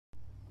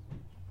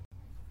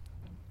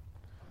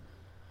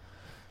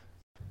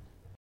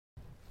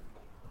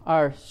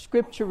Our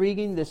scripture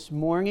reading this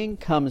morning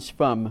comes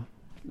from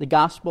the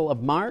Gospel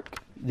of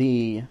Mark,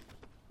 the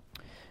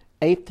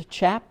 8th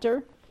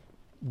chapter,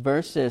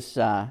 verses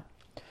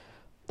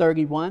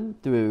 31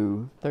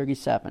 through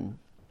 37.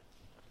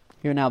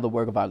 Hear now the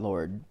word of our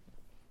Lord.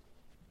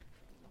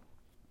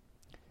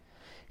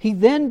 He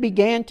then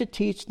began to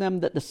teach them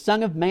that the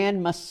Son of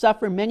Man must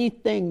suffer many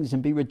things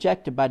and be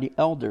rejected by the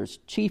elders,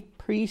 chief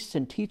priests,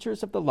 and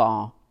teachers of the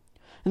law,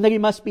 and that he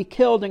must be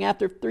killed and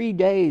after 3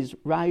 days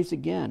rise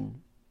again.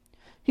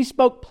 He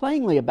spoke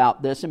plainly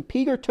about this, and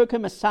Peter took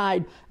him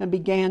aside and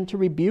began to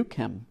rebuke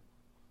him.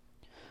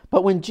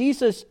 But when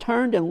Jesus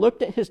turned and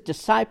looked at his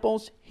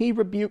disciples, he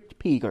rebuked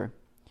Peter.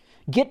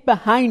 "Get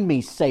behind me,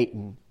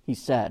 Satan," he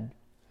said.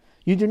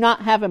 "You do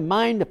not have in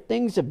mind the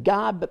things of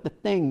God, but the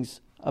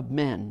things of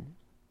men."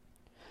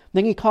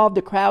 Then he called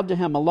the crowd to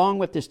him along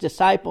with his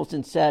disciples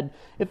and said,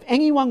 "If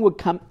anyone would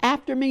come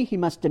after me, he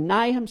must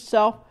deny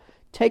himself,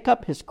 take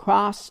up his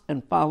cross,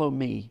 and follow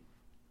me.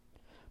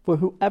 For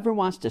whoever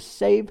wants to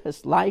save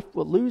his life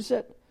will lose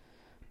it,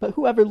 but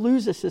whoever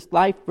loses his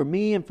life for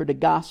me and for the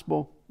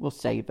gospel will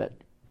save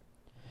it.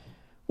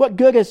 What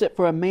good is it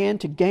for a man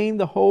to gain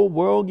the whole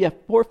world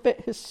yet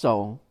forfeit his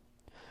soul?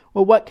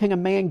 Or what can a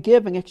man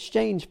give in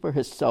exchange for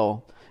his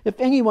soul? If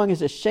anyone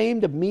is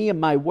ashamed of me and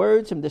my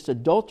words in this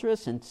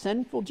adulterous and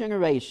sinful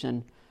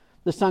generation,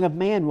 the Son of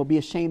Man will be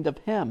ashamed of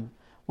him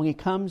when he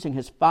comes in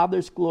his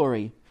Father's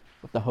glory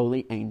with the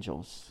holy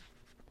angels."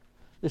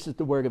 This is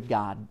the word of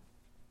God.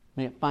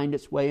 May it find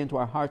its way into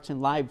our hearts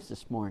and lives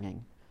this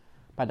morning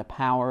by the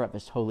power of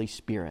his Holy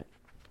Spirit.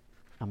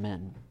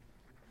 Amen.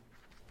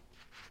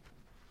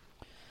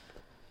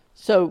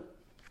 So,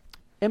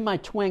 in my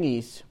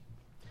 20s,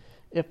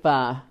 if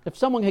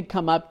someone had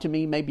come up to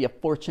me, maybe a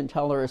fortune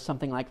teller or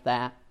something like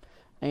that,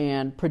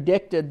 and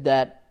predicted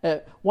that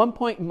at one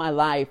point in my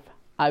life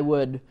I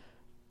would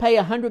pay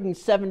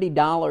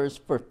 $170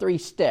 for 3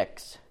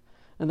 sticks,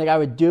 and that I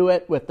would do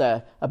it with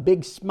a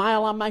big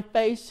smile on my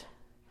face,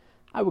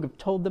 I would have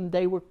told them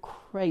they were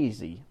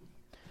crazy.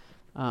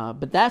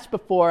 But that's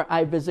before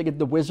I visited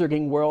the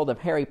wizarding world of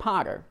Harry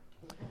Potter.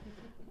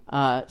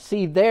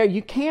 See, there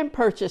you can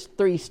purchase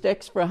 3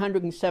 sticks for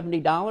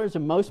 $170,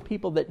 and most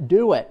people that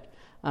do it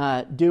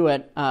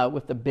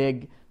with a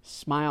big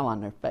smile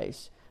on their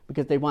face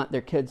because they want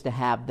their kids to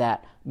have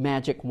that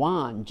magic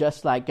wand,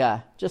 just like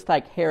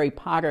Harry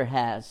Potter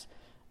has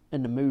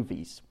in the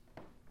movies.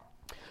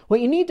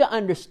 What you need to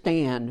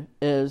understand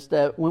is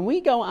that when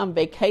we go on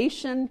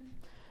vacation,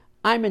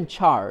 I'm in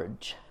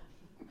charge.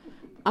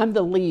 I'm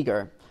the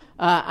leader.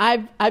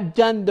 I've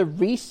done the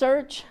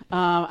research.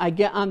 I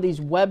get on these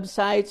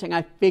websites and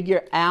I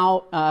figure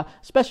out,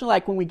 especially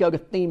like when we go to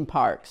theme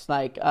parks,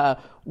 like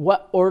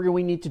what order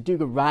we need to do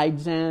the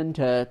rides in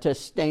to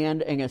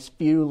stand in as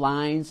few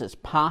lines as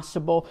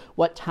possible,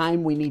 what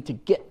time we need to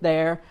get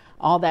there,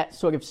 all that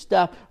sort of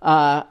stuff.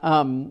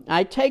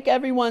 I take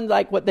everyone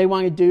like what they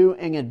want to do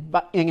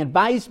in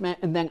advisement,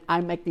 and then I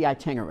make the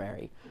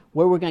itinerary.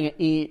 Where we're going to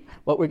eat,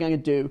 what we're going to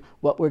do,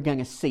 what we're going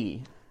to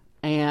see.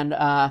 And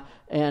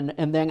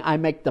then I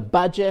make the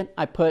budget.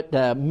 I put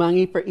the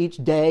money for each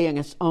day in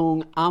its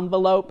own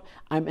envelope.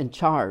 I'm in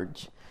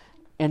charge.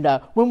 And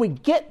when we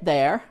get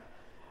there,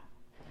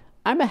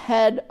 I'm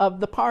ahead of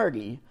the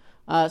party.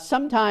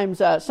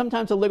 Sometimes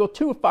a little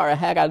too far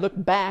ahead. I look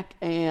back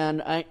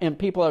and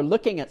people are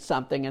looking at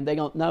something and they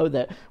don't know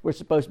that we're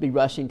supposed to be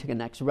rushing to the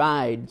next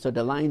ride, so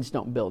the lines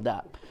don't build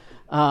up.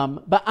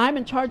 But I'm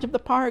in charge of the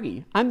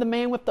party. I'm the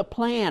man with the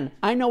plan.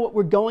 I know what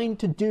we're going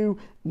to do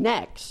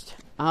next.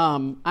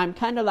 I'm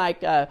kind of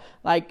like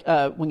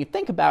when you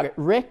think about it,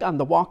 Rick on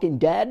The Walking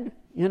Dead.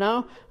 You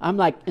know, I'm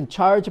like in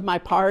charge of my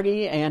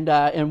party, and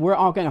we're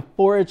all going to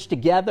forage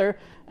together.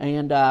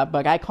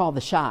 But I call the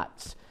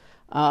shots.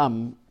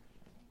 I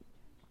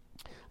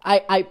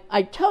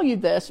tell you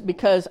this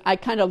because I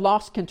kind of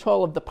lost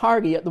control of the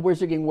party at the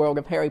Wizarding World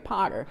of Harry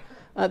Potter.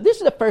 This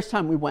is the first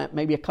time we went,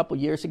 maybe a couple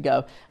years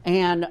ago,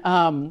 and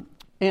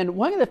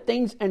one of the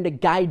things in the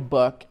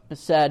guidebook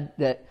said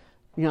that,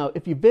 you know,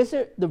 if you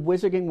visit the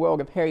Wizarding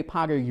World of Harry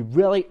Potter, you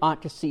really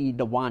ought to see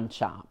the wand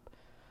shop.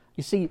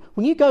 You see,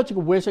 when you go to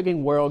the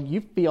Wizarding World, you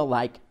feel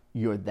like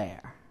you're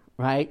there,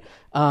 right?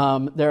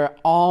 There are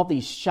all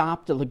these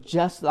shops that look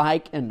just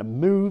like in the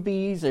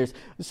movies. There's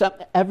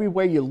something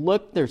everywhere you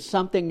look. There's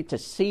something to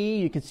see.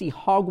 You can see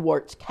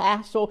Hogwarts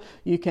Castle.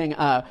 You can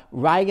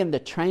ride in the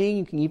train.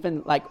 You can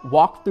even like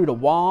walk through the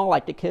wall,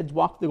 like the kids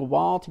walk through the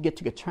wall to get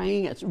to the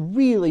train. It's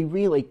really,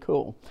 really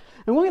cool.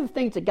 And one of the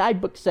things the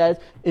guidebook says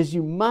is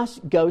you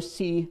must go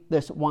see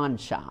this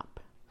wand shop.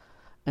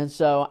 And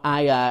so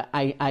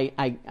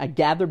I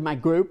gathered my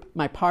group,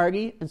 my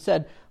party, and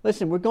said,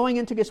 "Listen, we're going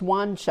into this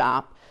wand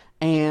shop,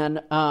 and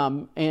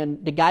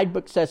the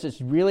guidebook says it's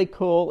really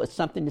cool. It's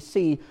something to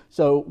see.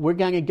 So we're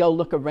going to go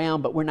look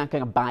around, but we're not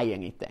going to buy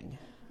anything,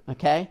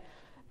 okay?"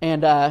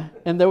 And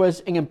there was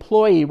an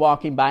employee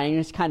walking by, and he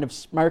was kind of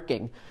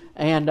smirking.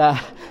 And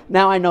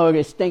now I know what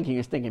he's thinking.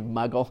 He's thinking,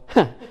 "Muggle,"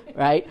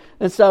 right?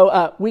 And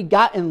so we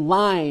got in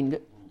line,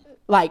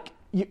 like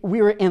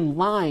we were in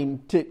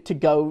line to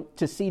go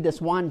to see this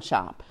wand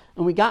shop.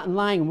 and we got in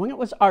line. When it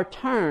was our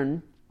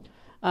turn,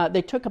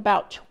 they took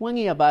about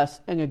 20 of us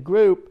in a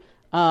group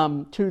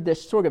to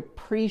this sort of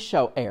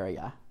pre-show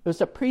area. It was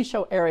a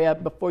pre-show area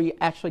before you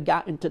actually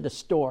got into the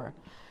store.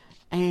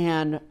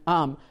 And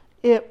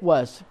it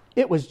was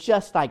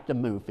just like the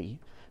movie.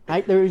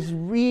 Right? There was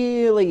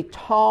really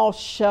tall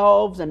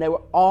shelves, and they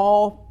were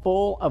all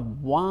full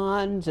of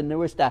wands, and there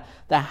was the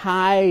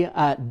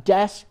high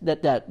desk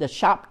that the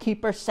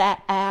shopkeeper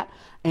sat at,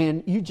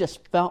 and you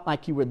just felt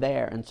like you were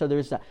there. And so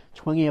there's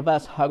 20 of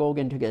us huddled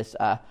into this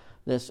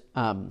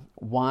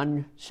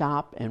wand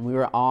shop, and we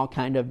were all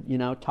kind of,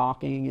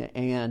 talking,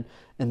 and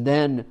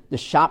then the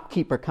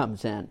shopkeeper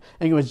comes in.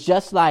 And it was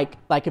just like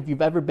if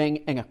you've ever been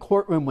in a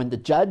courtroom when the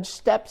judge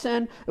steps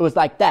in, it was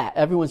like that.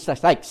 Everyone's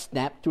just like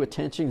snapped to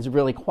attention. It's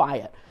really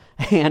quiet.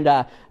 And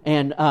the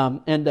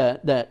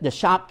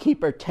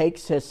shopkeeper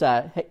takes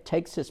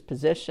his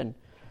position.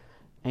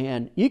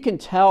 And you can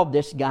tell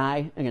this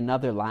guy in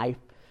another life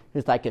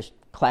is like a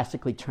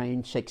classically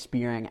trained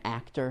Shakespearean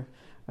actor,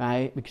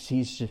 right? Because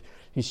he's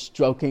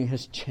stroking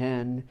his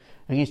chin,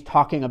 and he's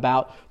talking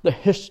about the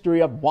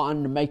history of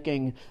wand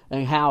making,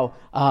 and how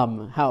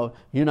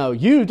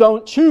you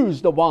don't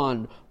choose the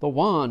wand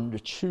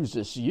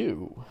chooses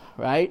you,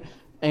 right?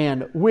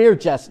 And we're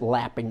just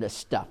lapping this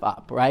stuff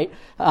up, right?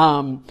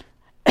 Then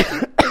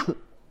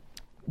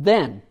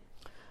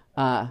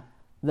the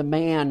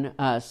man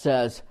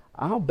says,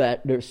 "I'll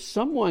bet there's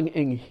someone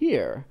in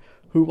here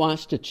who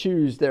wants to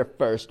choose their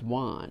first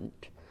wand."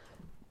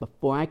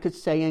 Before I could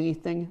say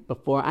anything,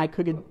 before I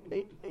could,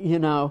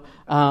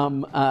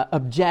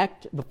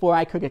 object, before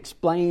I could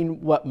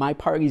explain what my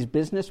party's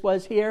business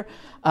was here,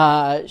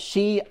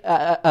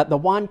 the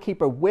wand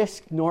keeper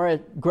whisked Nora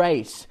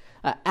Grace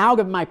out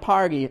of my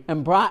party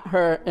and brought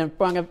her in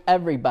front of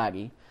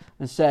everybody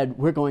and said,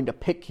 "We're going to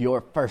pick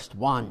your first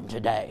wand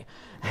today."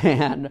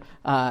 And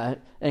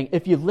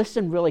if you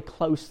listen really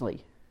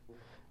closely,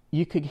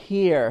 you could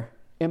hear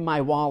in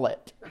my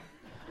wallet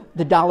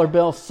the dollar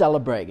bill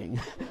celebrating,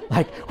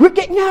 like, "We're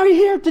getting out of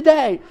here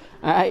today."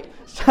 All right.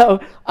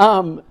 So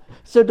the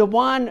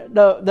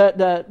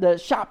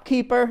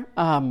shopkeeper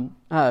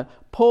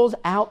pulls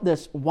out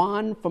this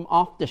wand from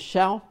off the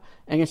shelf,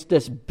 and it's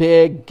this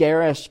big,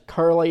 garish,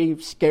 curly,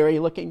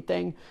 scary-looking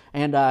thing,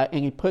 and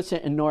he puts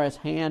it in Nora's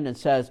hand and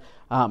says,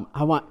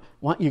 "I want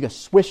you to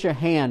swish your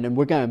hand, and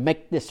we're going to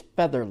make this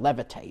feather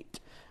levitate.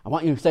 I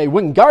want you to say,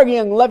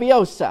 'Wingardium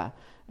Leviosa.'"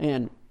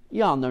 And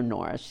you all know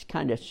Nora. She's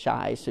kind of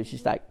shy, so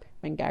she's like,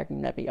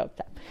 "Wingardium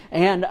Leviosa."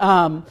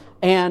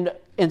 And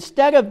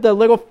instead of the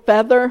little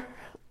feather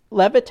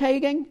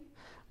levitating,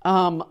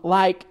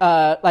 like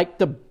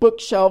the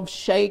bookshelves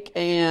shake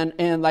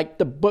and like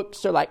the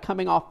books are like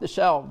coming off the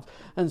shelves,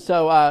 and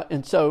so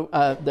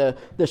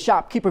the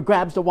shopkeeper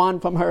grabs the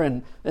wand from her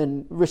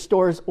and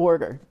restores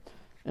order,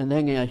 and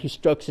then he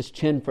strokes his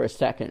chin for a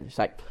second. He's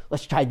like,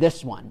 "Let's try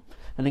this one."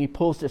 And then he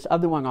pulls this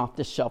other one off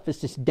the shelf.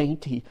 It's this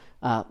dainty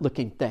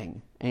looking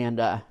thing.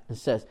 And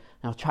says,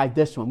 "Now try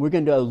this one. We're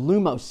going to do a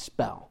Lumos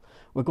spell.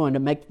 We're going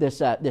to make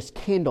this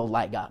candle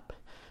light up."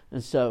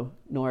 And so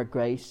Nora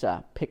Grace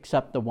picks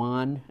up the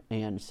wand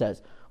and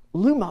says,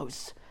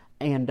 "Lumos."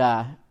 And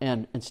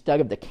instead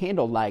of the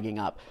candle lighting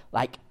up,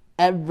 like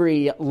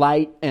every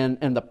light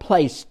in the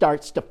place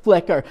starts to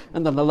flicker,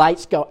 and then the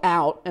lights go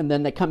out, and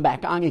then they come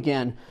back on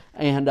again.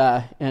 And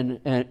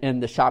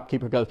the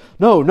shopkeeper goes,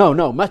 No,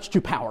 much too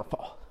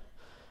powerful."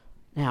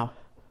 Now,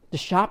 the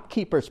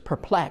shopkeeper's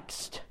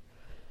perplexed.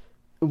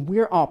 And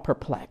we're all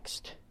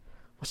perplexed.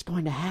 What's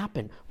going to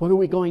happen? What are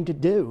we going to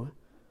do?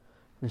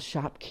 And the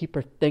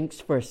shopkeeper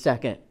thinks for a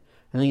second,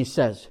 and then he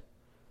says,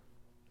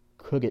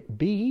 "Could it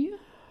be?"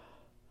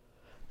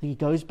 And he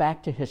goes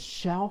back to his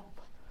shelf,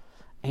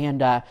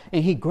 and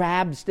he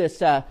grabs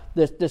this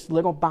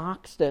little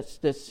box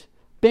that's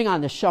been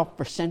on the shelf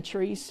for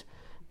centuries,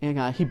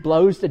 and he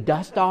blows the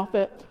dust off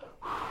it,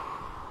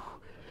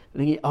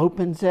 and he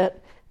opens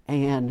it,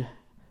 and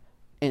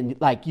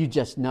like, you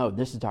just know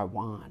this is our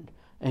wand.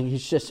 And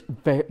he's just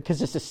very,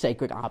 because it's a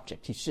sacred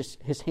object,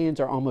 his hands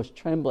are almost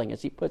trembling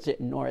as he puts it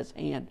in Nora's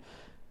hand.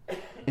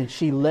 And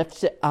she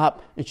lifts it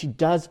up, and she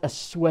does a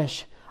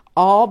swish.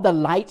 All the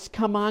lights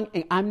come on,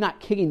 and I'm not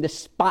kidding, the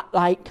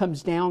spotlight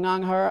comes down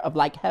on her of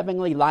like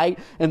heavenly light,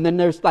 and then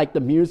there's like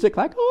the music,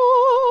 like,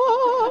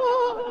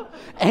 "Oh!"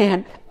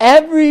 And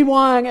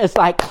everyone is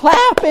like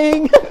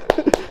clapping.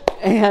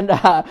 And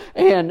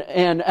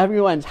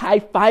everyone's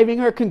high-fiving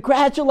her.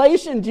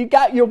 "Congratulations, you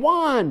got your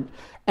wand."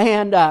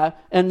 And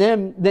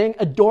then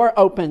a door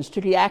opens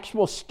to the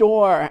actual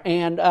store,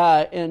 and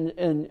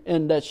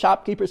the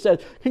shopkeeper says,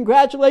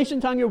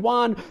 "Congratulations on your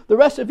wand. The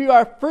rest of you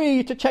are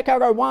free to check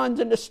out our wands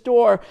in the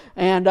store."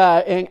 And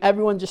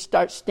everyone just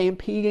starts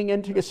stampeding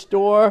into the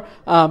store.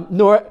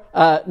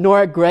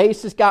 Nora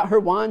Grace has got her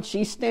wand.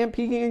 She's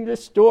stampeding into the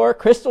store.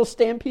 Crystal's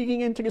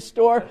stampeding into the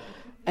store.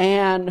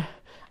 And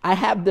I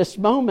have this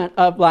moment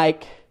of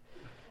like,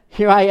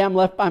 here I am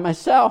left by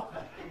myself.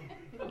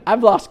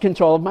 I've lost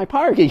control of my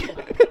party.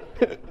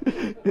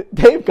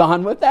 They've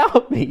gone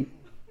without me.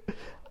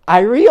 I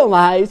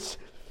realize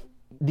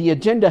the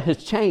agenda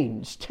has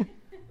changed.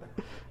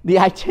 The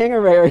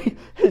itinerary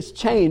has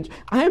changed.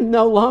 I am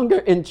no longer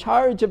in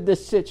charge of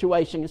this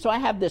situation. So I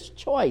have this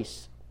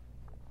choice.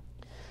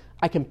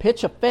 I can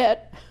pitch a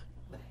fit.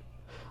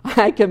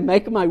 I can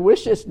make my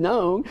wishes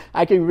known.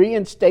 I can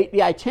reinstate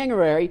the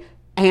itinerary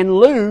and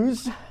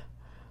lose.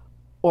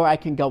 Or I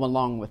can go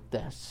along with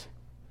this.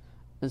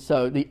 And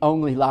so the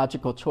only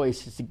logical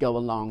choice is to go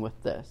along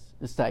with this.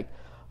 It's like,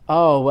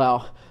 oh,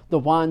 well, the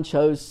one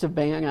chose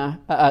Savannah,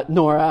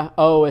 Nora.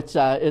 Oh, it's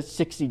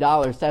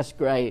 $60. That's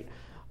great.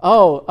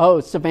 Oh,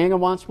 Savannah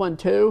wants one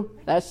too.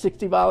 That's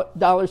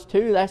 $60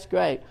 too. That's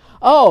great.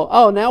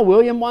 Oh, now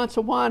William wants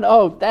a wand.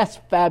 Oh, that's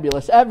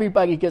fabulous.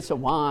 Everybody gets a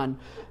wand.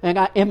 And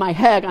in my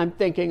head, I'm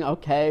thinking,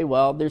 okay,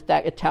 well, there's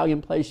that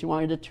Italian place you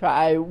wanted to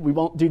try. We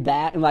won't do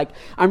that. And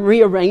I'm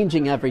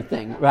rearranging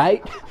everything,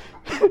 right?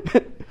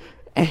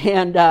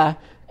 And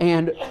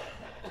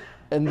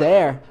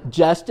there,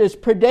 just as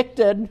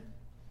predicted,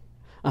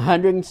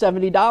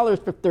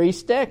 $170 for 3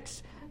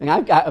 sticks. And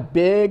I've got a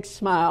big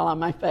smile on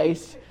my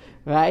face,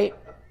 right?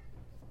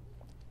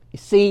 You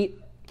see,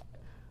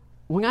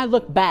 when I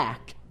look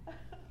back,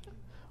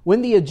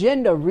 when the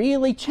agenda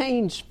really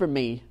changed for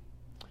me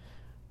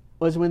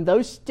was when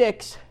those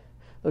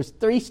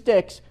 3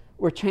 sticks,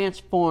 were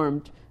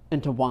transformed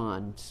into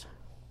wands.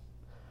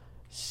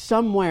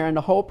 Somewhere in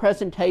the whole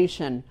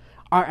presentation,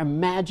 our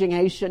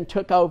imagination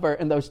took over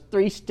and those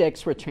 3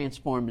 sticks were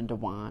transformed into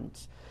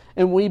wands.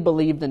 And we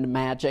believed in the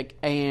magic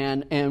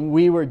and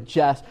we were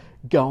just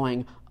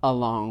going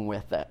along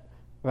with it,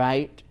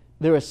 right?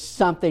 There was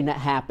something that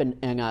happened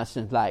in us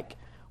and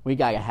we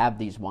got to have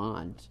these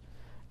wands.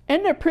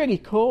 And they're pretty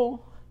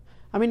cool.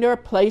 I mean, there are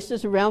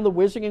places around the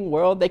wizarding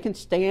world they can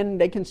stand,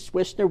 they can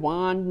swish their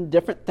wand, and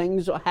different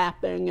things are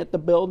happening at the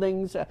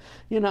buildings.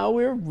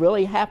 We're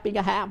really happy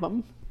to have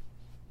them.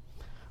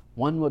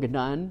 One would have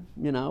done,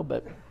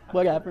 but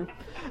whatever.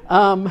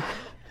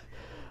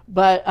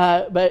 But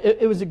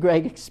it was a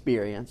great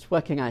experience.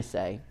 What can I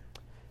say?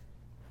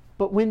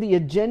 But when the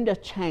agenda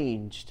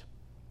changed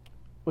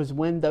was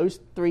when those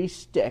 3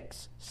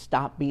 sticks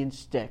stopped being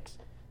sticks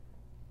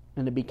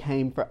and it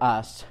became for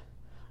us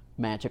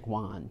magic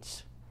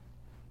wands.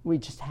 We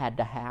just had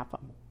to have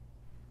them.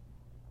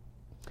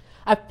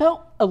 I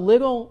felt a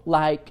little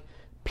like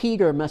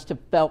Peter must have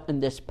felt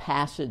in this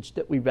passage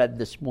that we read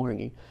this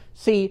morning.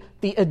 See,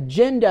 the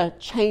agenda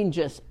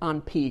changes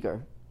on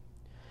Peter.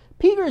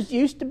 Peter's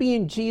used to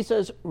being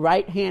Jesus'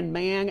 right-hand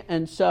man,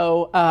 and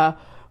so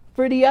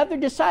for the other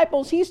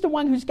disciples, he's the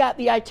one who's got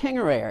the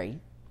itinerary,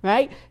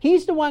 right?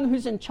 He's the one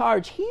who's in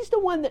charge. He's the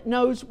one that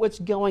knows what's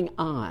going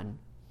on.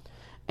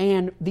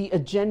 And the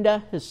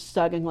agenda has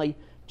suddenly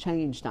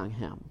changed on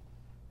him.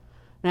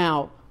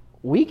 Now,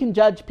 we can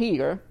judge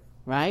Peter,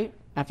 right?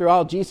 After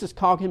all, Jesus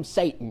called him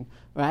Satan,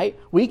 right?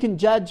 We can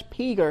judge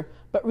Peter,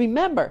 but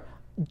remember,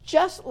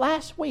 just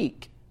last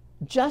week,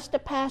 just a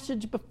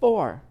passage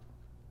before,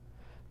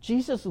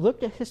 Jesus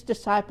looked at his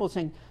disciples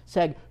and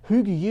said,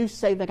 "Who do you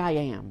say that I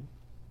am?"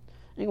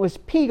 And it was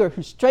Peter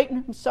who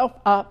straightened himself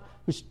up,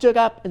 who stood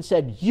up and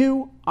said,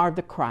 "You are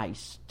the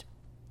Christ.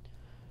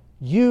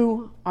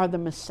 You are the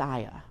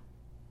Messiah."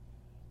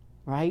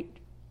 Right?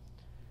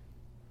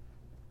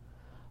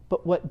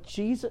 But what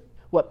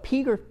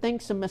Peter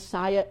thinks a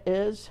Messiah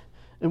is,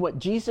 and what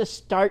Jesus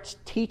starts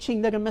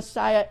teaching that a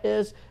Messiah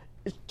is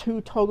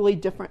 2 totally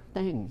different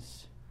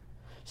things.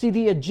 See,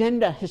 the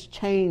agenda has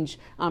changed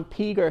on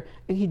Peter,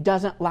 and he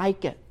doesn't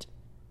like it.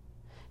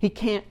 He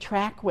can't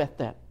track with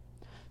it.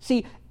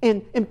 See,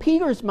 in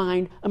Peter's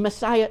mind, a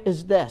Messiah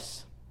is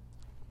this.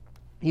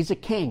 He's a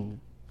king.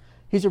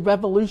 He's a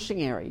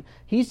revolutionary.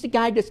 He's the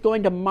guy that's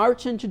going to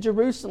march into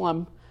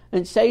Jerusalem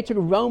and say to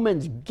the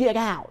Romans, "Get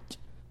out."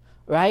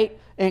 Right?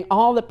 And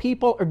all the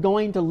people are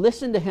going to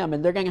listen to him,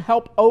 and they're going to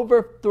help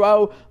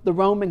overthrow the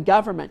Roman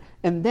government.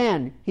 And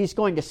then he's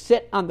going to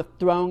sit on the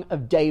throne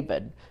of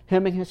David,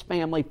 him and his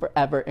family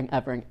forever and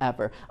ever and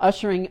ever,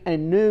 ushering a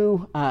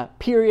new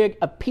period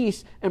of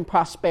peace and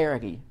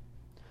prosperity.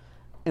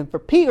 And for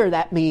Peter,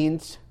 that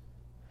means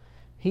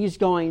he's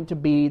going to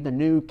be the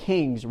new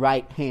king's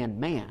right-hand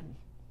man.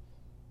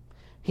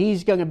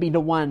 He's going to be the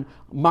one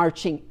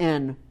marching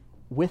in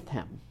with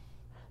him.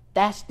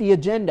 That's the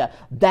agenda.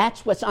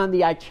 That's what's on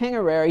the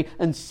itinerary,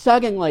 and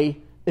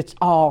suddenly it's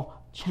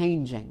all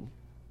changing.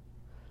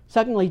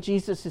 Suddenly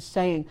Jesus is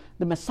saying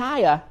the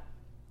Messiah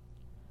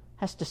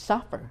has to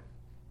suffer.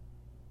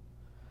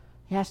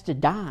 He has to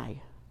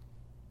die.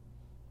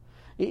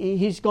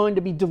 He's going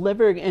to be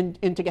delivered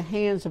into the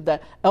hands of the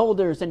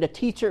elders and the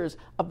teachers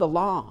of the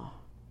law.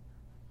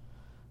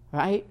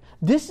 Right?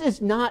 This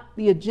is not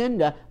the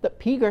agenda that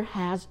Peter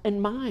has in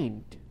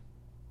mind.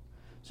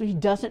 So he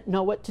doesn't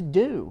know what to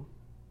do.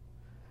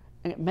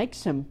 And it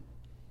makes him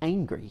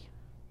angry.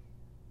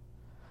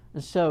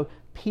 And so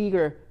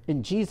Peter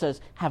and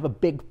Jesus have a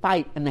big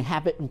fight, and they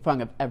have it in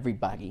front of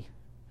everybody.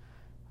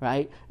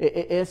 Right?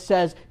 It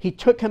says he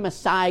took him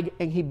aside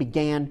and he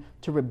began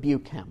to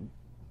rebuke him.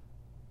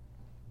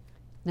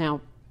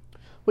 Now,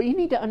 what you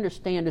need to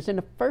understand is in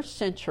the first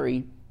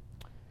century,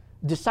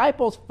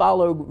 disciples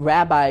followed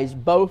rabbis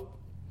both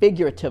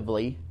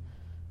figuratively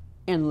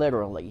and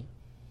literally.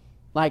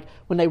 Like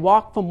when they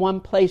walk from one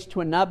place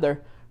to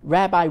another,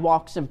 Rabbi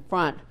walks in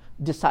front,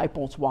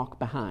 disciples walk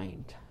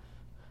behind.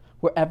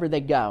 Wherever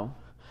they go,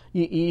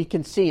 you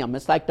can see them.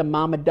 It's like the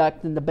mama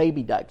ducks and the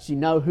baby ducks. You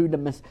know who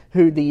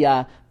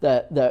the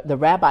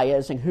rabbi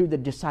is and who the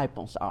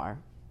disciples are,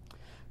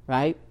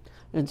 right?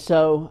 And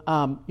so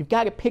you've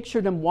got to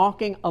picture them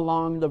walking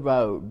along the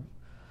road.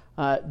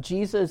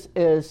 Jesus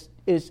is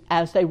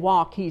as they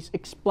walk, he's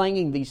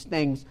explaining these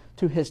things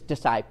to his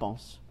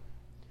disciples.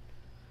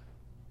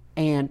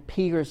 And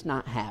Peter's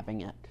not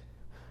having it.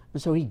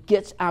 And so he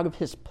gets out of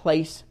his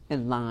place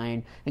in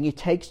line and he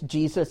takes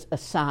Jesus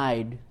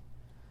aside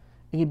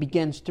and he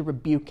begins to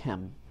rebuke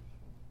him.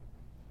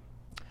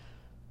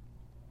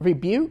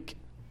 Rebuke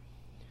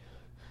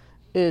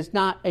is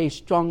not a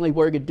strongly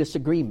worded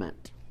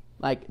disagreement,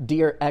 like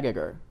dear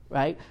editor,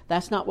 right?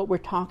 That's not what we're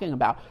talking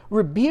about.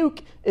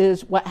 Rebuke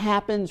is what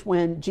happens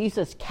when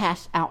Jesus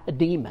casts out a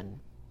demon,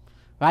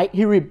 right?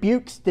 He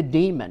rebukes the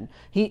demon.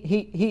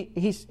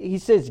 He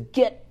says,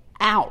 get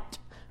out,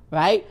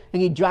 right?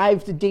 And he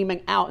drives the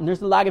demon out. And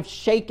there's a lot of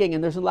shaking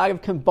and there's a lot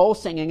of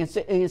convulsing and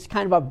it's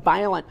kind of a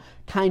violent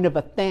kind of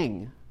a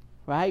thing,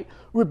 right?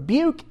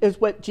 Rebuke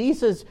is what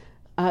Jesus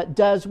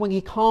does when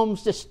he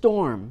calms the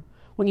storm.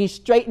 When he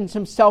straightens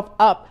himself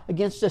up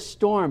against a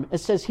storm, it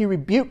says he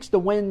rebukes the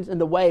winds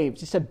and the waves.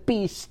 He said,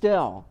 be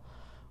still,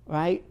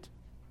 right?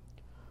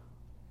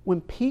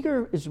 When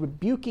Peter is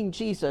rebuking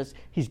Jesus,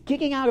 he's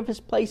getting out of his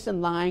place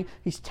in line.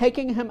 He's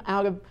taking him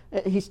to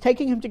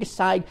the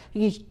side,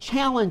 and he's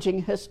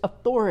challenging his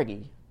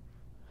authority.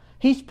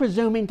 He's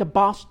presuming to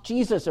boss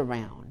Jesus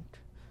around,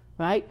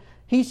 right?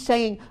 He's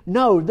saying,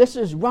 no, this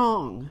is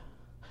wrong.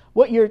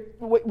 What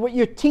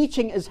you're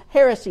teaching is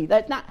heresy.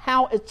 That's not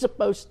how it's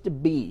supposed to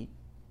be.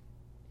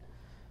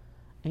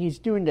 And he's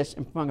doing this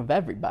in front of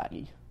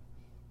everybody.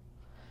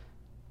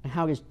 And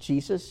how does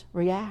Jesus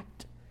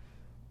react?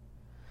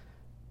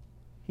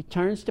 He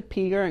turns to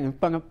Peter and in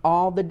front of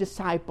all the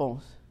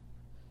disciples,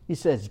 he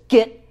says,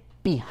 get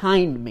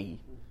behind me,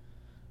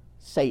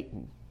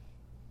 Satan.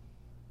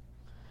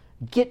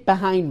 Get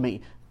behind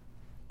me.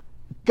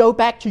 Go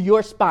back to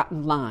your spot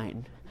in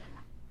line.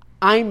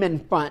 I'm in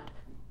front.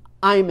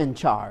 I'm in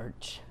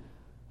charge.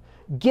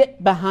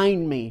 Get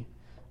behind me.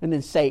 And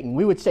then Satan,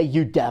 we would say,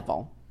 you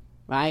devil.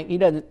 Right? He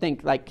doesn't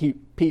think like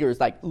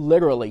Peter's like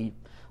literally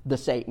the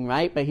Satan,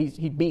 right? But he's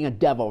being a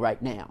devil right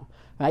now.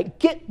 Right?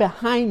 Get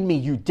behind me,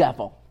 you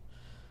devil.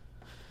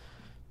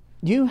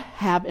 You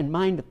have in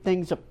mind the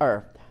things of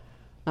earth,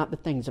 not the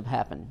things of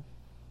heaven.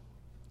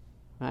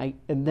 Right?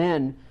 And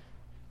then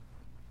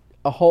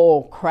a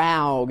whole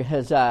crowd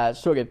has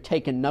sort of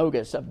taken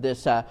notice of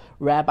this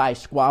rabbi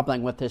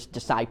squabbling with his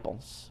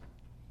disciples.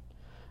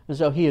 And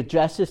so he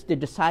addresses the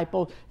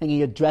disciples and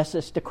he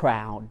addresses the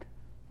crowd.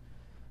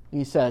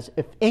 He says,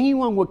 if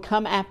anyone would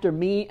come after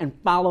me and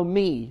follow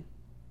me,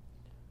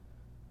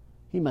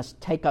 he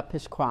must take up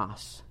his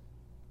cross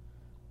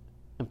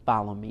and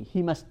follow me.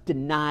 He must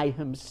deny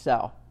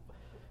himself,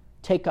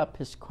 take up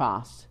his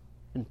cross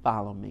and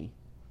follow me.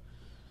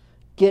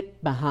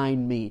 Get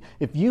behind me.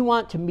 If you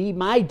want to be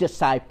my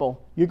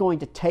disciple, you're going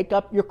to take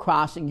up your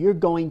cross and you're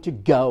going to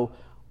go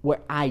where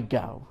I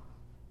go.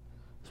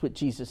 That's what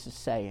Jesus is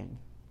saying.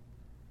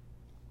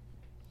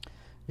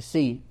 You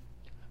see,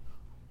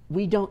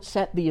 we don't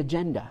set the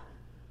agenda.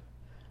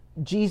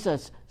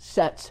 Jesus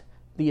sets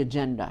the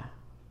agenda.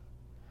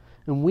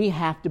 And we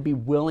have to be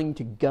willing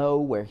to go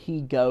where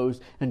he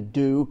goes and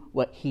do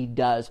what he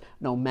does,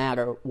 no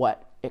matter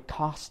what it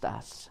costs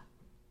us.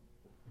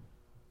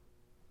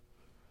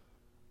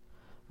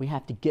 We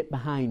have to get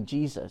behind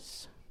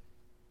Jesus.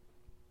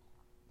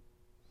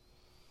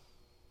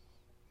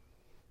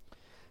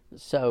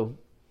 So,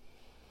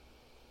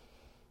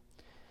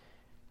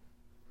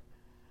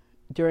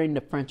 during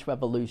the French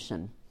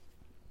Revolution,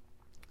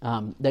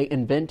 they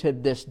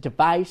invented this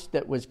device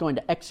that was going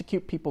to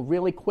execute people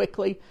really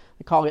quickly.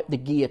 They call it the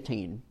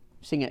guillotine.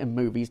 You've seen it in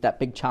movies, that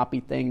big choppy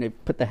thing. They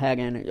put the head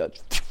in and it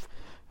goes,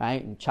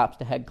 right, and chops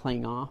the head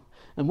clean off.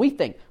 And we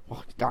think,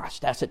 well, gosh,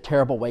 that's a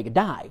terrible way to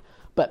die.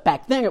 But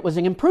back then it was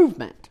an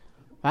improvement,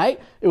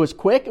 right? It was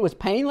quick, it was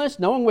painless,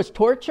 no one was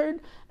tortured.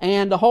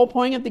 And the whole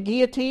point of the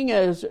guillotine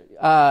is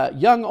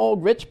young,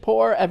 old, rich,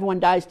 poor, everyone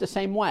dies the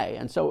same way.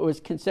 And so it was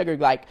considered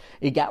like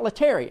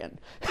egalitarian.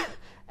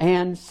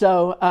 And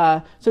so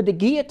the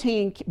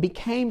guillotine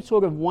became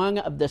sort of one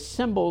of the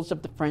symbols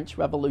of the French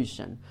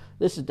Revolution.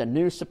 This is the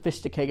new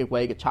sophisticated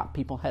way to chop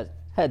people's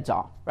heads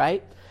off,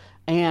 right?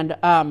 And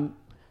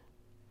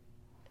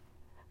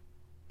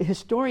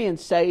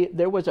historians say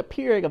there was a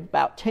period of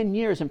about 10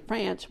 years in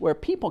France where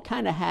people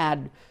kind of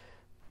had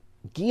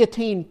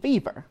guillotine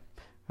fever.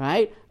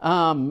 Right?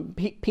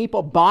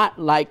 People bought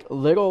like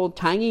little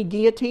tiny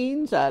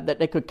guillotines that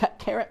they could cut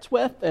carrots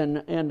with,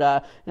 and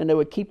they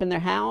would keep in their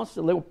house,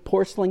 a little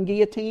porcelain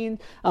guillotine.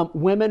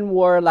 Women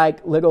wore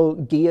like little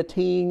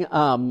guillotine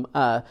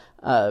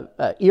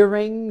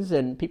earrings,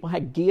 and people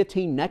had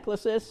guillotine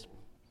necklaces.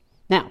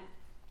 Now,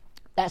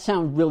 that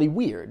sounds really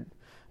weird.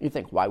 You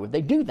think, why would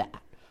they do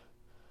that?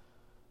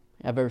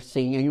 Ever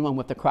seen anyone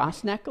with a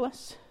cross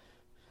necklace?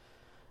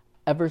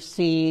 ever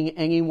seen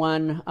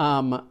anyone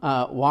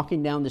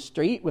walking down the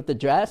street with a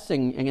dress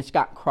and it's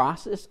got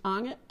crosses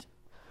on it?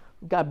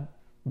 We've got a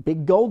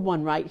big gold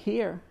one right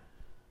here.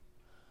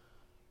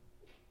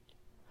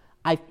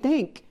 I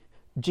think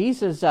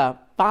Jesus'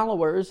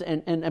 followers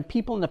and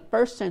people in the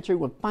first century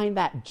would find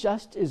that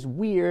just as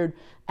weird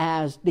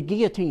as the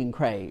guillotine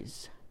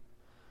craze.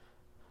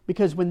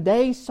 Because when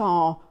they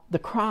saw the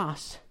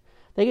cross,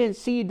 they didn't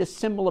see the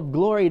symbol of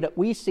glory that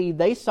we see.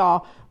 They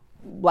saw,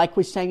 like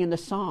we sang in the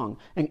song,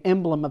 an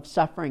emblem of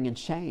suffering and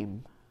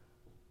shame.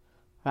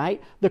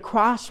 Right? The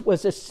cross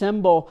was a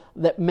symbol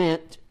that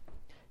meant,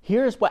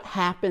 here's what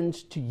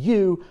happens to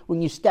you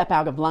when you step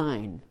out of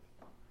line.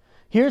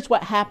 Here's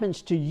what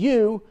happens to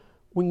you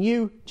when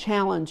you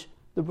challenge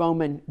the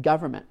Roman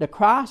government. The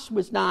cross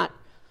was not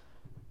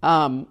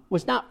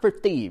for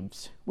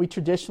thieves. We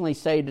traditionally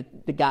say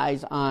that the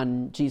guys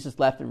on Jesus'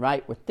 left and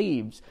right were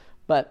thieves,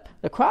 but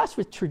the cross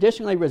was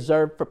traditionally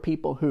reserved for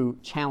people who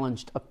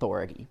challenged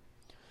authority.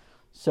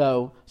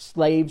 So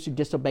slaves who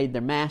disobeyed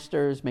their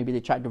masters, maybe they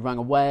tried to run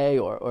away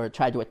or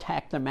tried to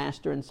attack their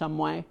master in some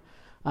way,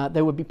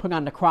 they would be put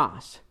on the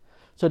cross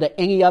so that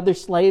any other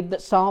slave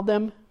that saw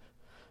them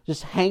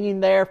just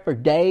hanging there for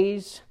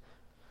days,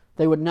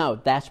 they would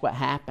know that's what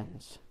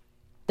happens.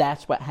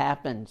 That's what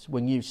happens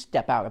when you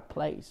step out of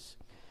place.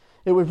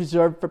 It was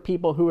reserved for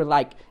people who were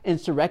like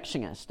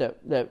insurrectionists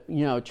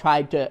that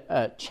tried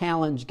to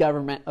challenge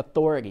government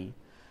authority,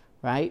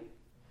 right?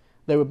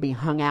 They would be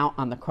hung out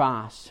on the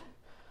cross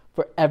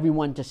for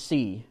everyone to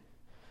see,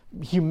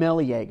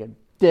 humiliated.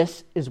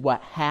 This is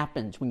what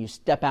happens when you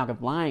step out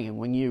of line and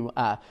when you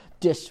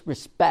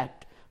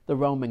disrespect the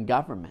Roman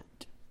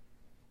government.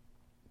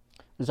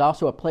 There's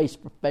also a place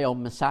for failed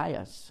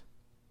messiahs.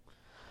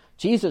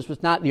 Jesus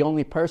was not the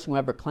only person who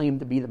ever claimed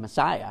to be the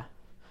Messiah,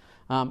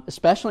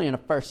 especially in the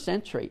first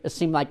century. It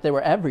seemed like they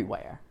were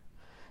everywhere,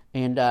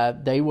 and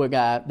they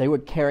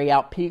would carry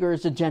out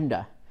Peter's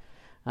agenda.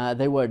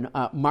 They would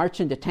march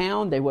into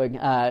town. They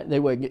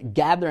would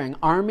gather an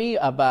army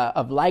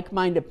of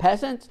like-minded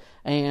peasants,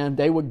 and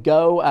they would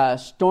go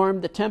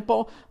storm the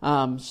temple,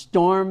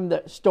 storm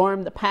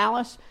the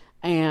palace,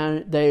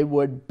 and they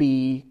would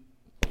be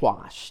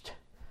quashed.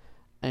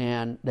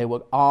 And they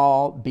would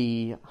all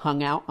be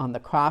hung out on the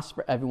cross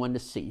for everyone to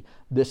see.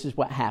 This is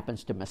what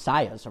happens to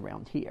messiahs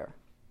around here.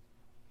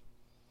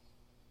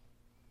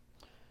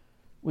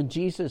 When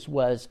Jesus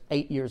was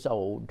 8 years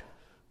old,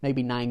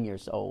 maybe 9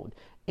 years old,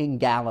 in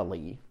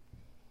Galilee,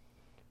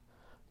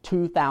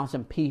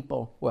 2,000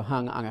 people were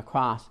hung on a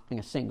cross in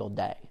a single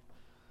day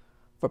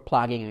for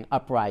plotting an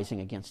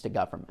uprising against the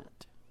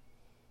government.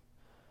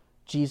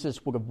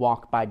 Jesus would have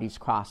walked by these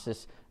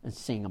crosses and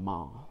seen them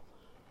all.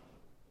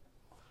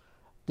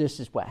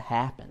 This is what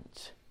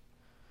happens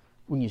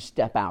when you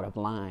step out of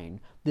line.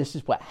 This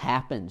is what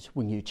happens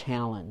when you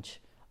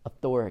challenge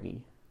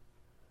authority.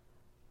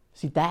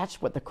 See,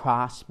 that's what the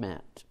cross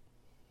meant.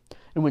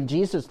 And when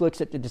Jesus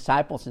looks at the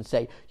disciples and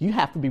say, you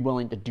have to be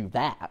willing to do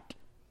that.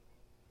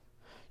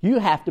 You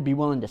have to be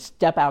willing to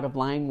step out of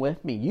line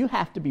with me. You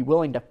have to be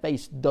willing to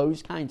face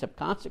those kinds of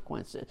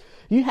consequences.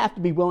 You have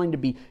to be willing to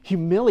be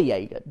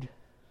humiliated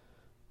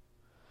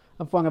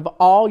in front of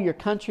all your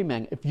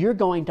countrymen. If you're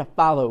going to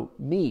follow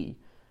me,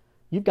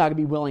 you've got to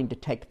be willing to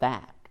take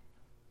that.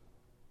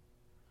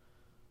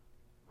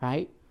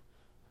 Right?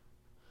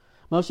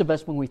 Most of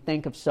us, when we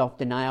think of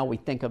self-denial, we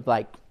think of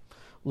like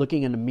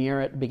looking in the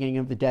mirror at the beginning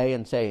of the day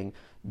and saying,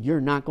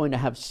 you're not going to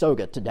have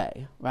soda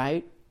today,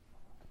 right?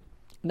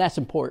 And that's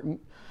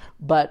important,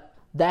 but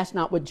that's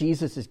not what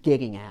Jesus is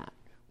getting at.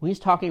 When he's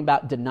talking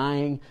about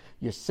denying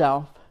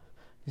yourself,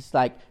 it's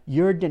like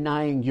you're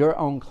denying your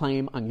own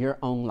claim on your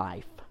own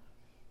life.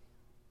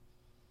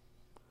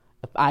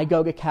 If I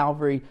go to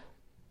Calvary,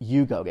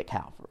 you go to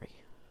Calvary.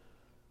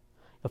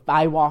 If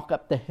I walk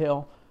up the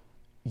hill,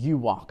 you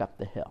walk up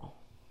the hill.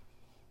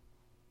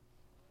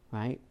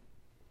 Right?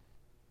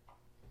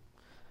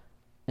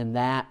 And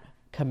that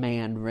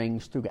command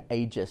rings through the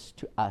ages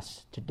to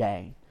us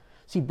today.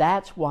 See,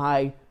 that's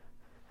why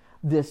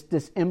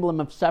this emblem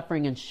of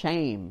suffering and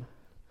shame,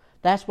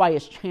 that's why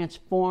it's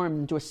transformed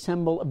into a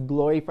symbol of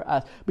glory for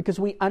us. Because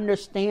we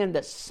understand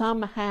that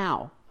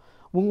somehow,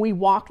 when we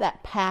walk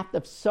that path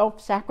of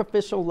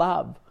self-sacrificial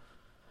love,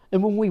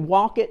 and when we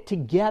walk it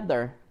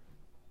together,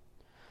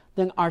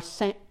 then our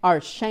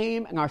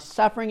shame and our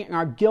suffering and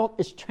our guilt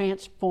is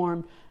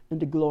transformed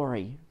into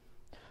glory.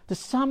 That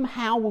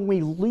somehow when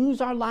we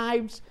lose our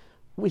lives,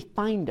 we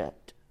find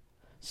it.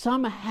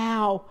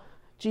 Somehow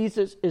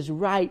Jesus is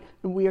right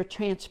and we are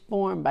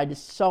transformed by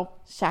this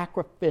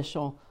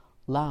self-sacrificial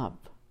love.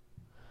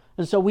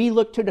 And so we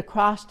look to the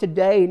cross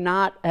today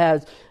not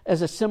as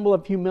a symbol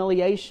of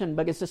humiliation,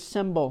 but as a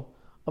symbol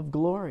of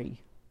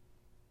glory.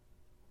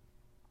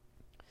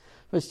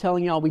 I was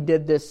telling y'all we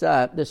did this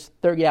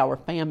 30-hour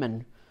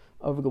famine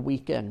over the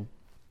weekend,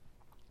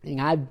 and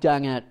I've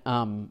done it.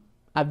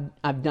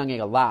 I've done it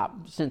a lot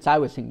since I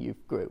was in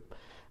youth group,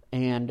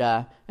 and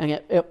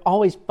it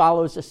always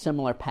follows a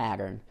similar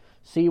pattern.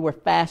 See, we're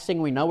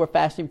fasting. We know we're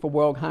fasting for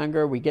world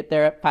hunger. We get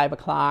there at 5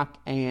 o'clock,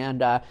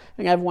 and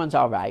everyone's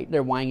all right.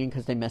 They're whining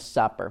because they missed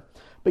supper.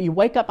 But you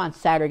wake up on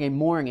Saturday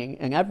morning,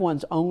 and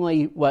everyone's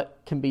only what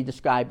can be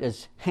described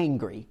as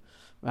hangry,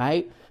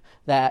 right?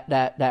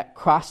 That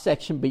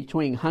cross-section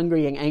between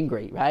hungry and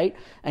angry, right?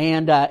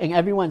 And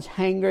everyone's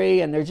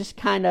hangry, and they're just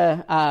kind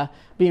of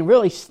being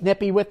really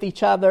snippy with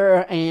each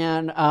other,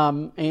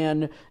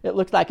 and it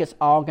looks like it's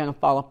all going to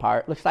fall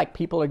apart. It looks like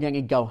people are going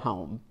to go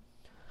home.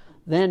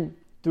 Then,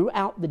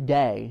 throughout the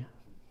day,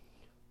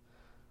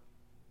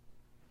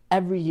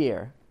 every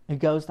year, it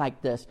goes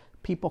like this.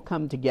 People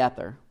come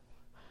together.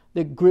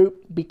 The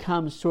group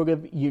becomes sort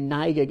of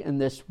united in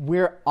this,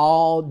 we're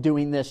all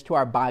doing this to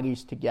our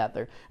bodies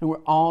together. And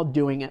we're all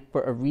doing it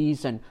for a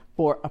reason,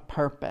 for a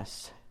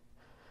purpose.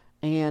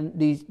 And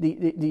these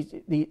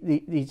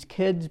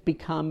kids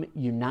become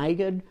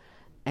united.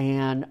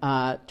 And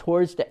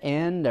towards the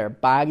end, their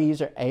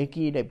bodies are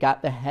achy. They've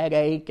got the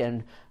headache,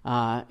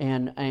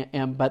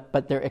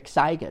 but they're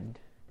excited.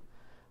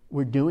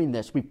 We're doing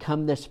this. We've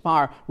come this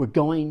far. We're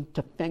going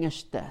to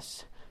finish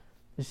this.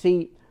 You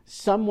see,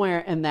 somewhere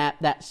in that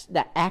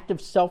act of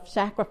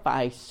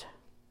self-sacrifice,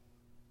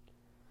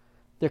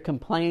 their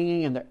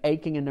complaining and their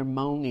aching and their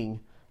moaning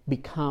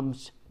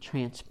becomes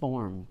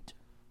transformed.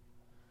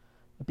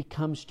 It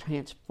becomes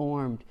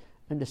transformed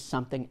into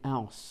something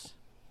else.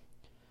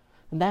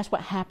 And that's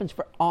what happens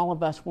for all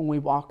of us when we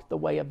walk the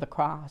way of the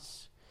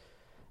cross.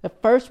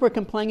 At first, we're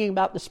complaining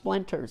about the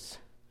splinters.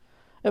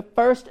 At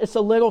first, it's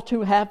a little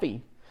too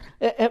heavy.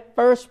 At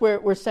first,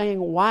 we're saying,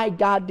 why,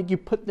 God, did you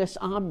put this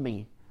on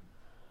me?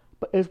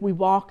 But as we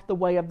walk the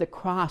way of the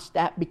cross,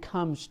 that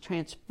becomes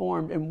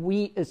transformed, and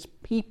we as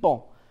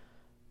people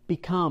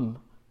become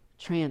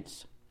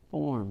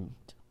transformed.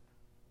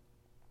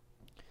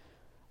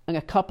 And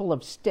a couple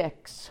of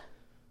sticks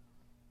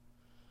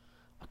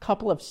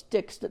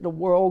that the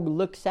world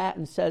looks at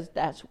and says,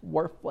 that's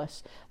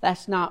worthless.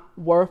 That's not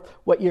worth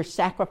what you're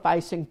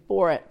sacrificing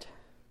for it.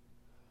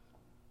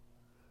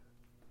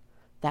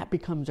 That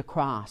becomes a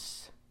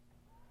cross.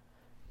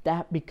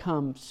 That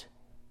becomes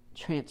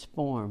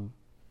transformed.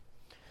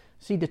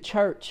 See, the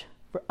church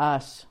for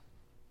us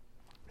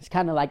is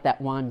kind of like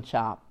that wine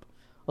shop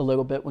a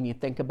little bit when you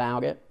think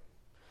about it,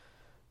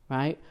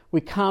 right?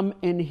 We come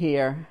in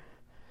here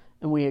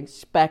and we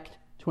expect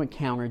to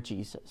encounter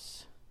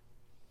Jesus.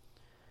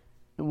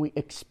 And we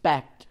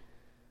expect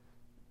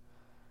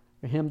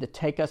for Him to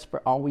take us for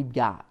all we've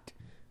got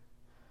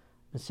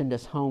and send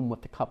us home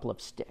with a couple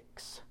of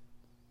sticks,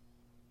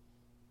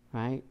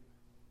 right?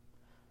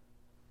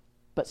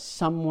 But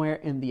somewhere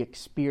in the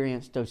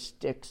experience, those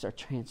sticks are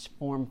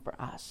transformed for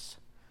us.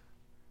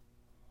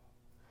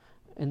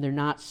 And they're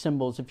not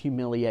symbols of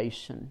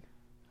humiliation.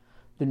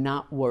 They're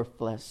not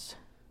worthless.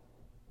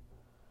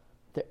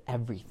 They're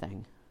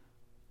everything.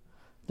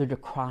 They're the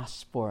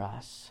cross for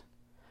us.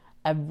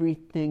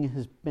 Everything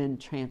has been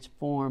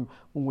transformed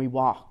when we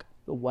walk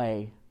the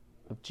way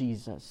of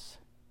Jesus.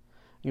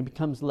 It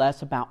becomes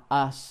less about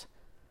us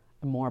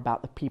and more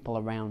about the people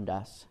around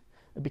us.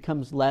 It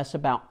becomes less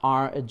about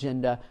our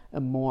agenda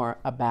and more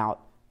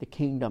about the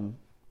kingdom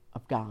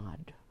of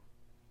God.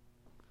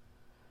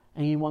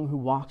 Anyone who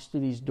walks through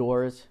these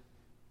doors,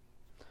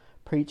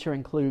 preacher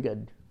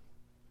included,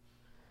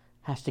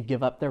 has to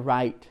give up their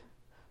right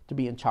to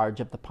be in charge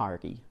of the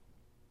party.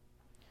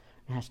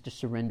 It has to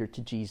surrender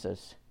to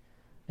Jesus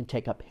and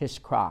take up His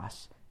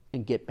cross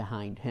and get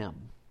behind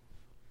Him.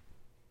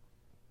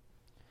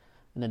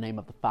 In the name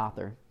of the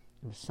Father,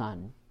 and the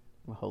Son,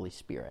 and the Holy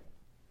Spirit.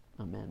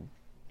 Amen.